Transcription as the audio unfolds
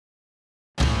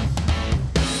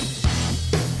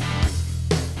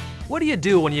do you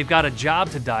do when you've got a job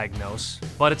to diagnose,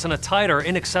 but it's in a tight or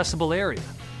inaccessible area?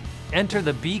 Enter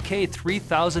the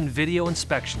BK3000 Video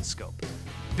Inspection Scope.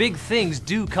 Big things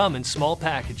do come in small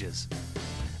packages.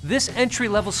 This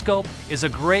entry-level scope is a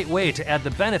great way to add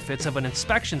the benefits of an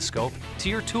inspection scope to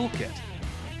your toolkit.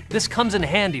 This comes in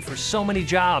handy for so many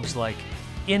jobs like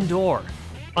indoor,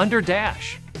 under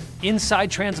dash, inside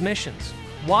transmissions,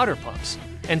 water pumps,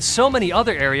 and so many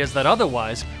other areas that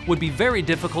otherwise would be very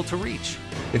difficult to reach.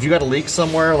 If you got a leak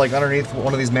somewhere, like underneath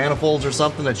one of these manifolds or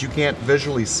something that you can't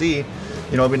visually see,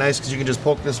 you know, it'd be nice because you can just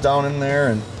poke this down in there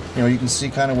and, you know, you can see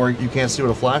kind of where you can't see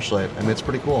with a flashlight. I mean, it's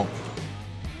pretty cool.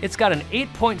 It's got an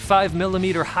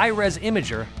 8.5mm high-res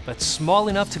imager that's small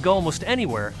enough to go almost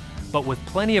anywhere, but with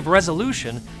plenty of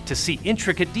resolution to see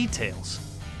intricate details.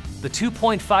 The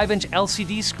 2.5-inch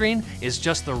LCD screen is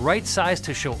just the right size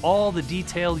to show all the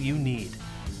detail you need.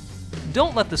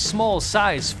 Don't let the small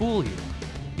size fool you.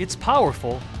 It's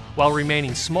powerful while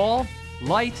remaining small,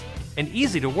 light, and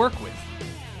easy to work with.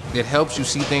 It helps you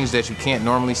see things that you can't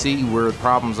normally see where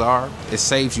problems are. It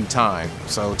saves you time.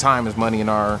 So time is money in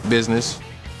our business.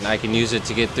 I can use it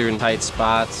to get through in tight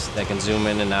spots that can zoom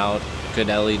in and out. Good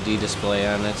LED display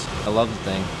on it. I love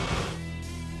the thing.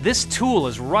 This tool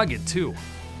is rugged too.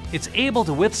 It's able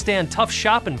to withstand tough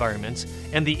shop environments,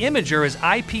 and the imager is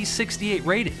IP68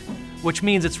 rated, which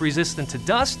means it's resistant to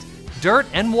dust, dirt,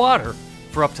 and water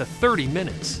for up to 30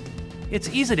 minutes. It's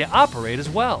easy to operate as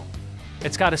well.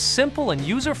 It's got a simple and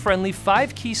user-friendly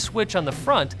 5-key switch on the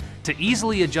front to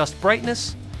easily adjust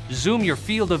brightness, zoom your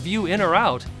field of view in or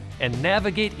out, and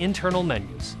navigate internal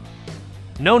menus.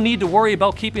 No need to worry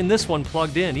about keeping this one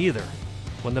plugged in either.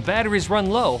 When the batteries run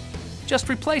low, just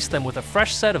replace them with a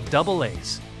fresh set of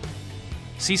AA's.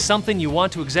 See something you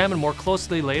want to examine more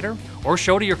closely later or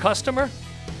show to your customer?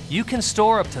 You can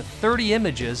store up to 30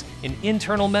 images in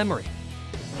internal memory.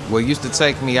 What used to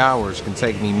take me hours can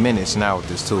take me minutes now with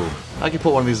this tool. I can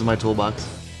put one of these in my toolbox.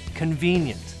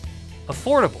 Convenient,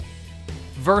 affordable,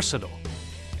 versatile.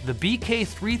 The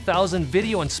BK3000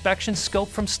 Video Inspection Scope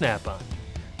from Snap-on.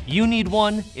 You need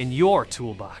one in your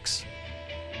toolbox.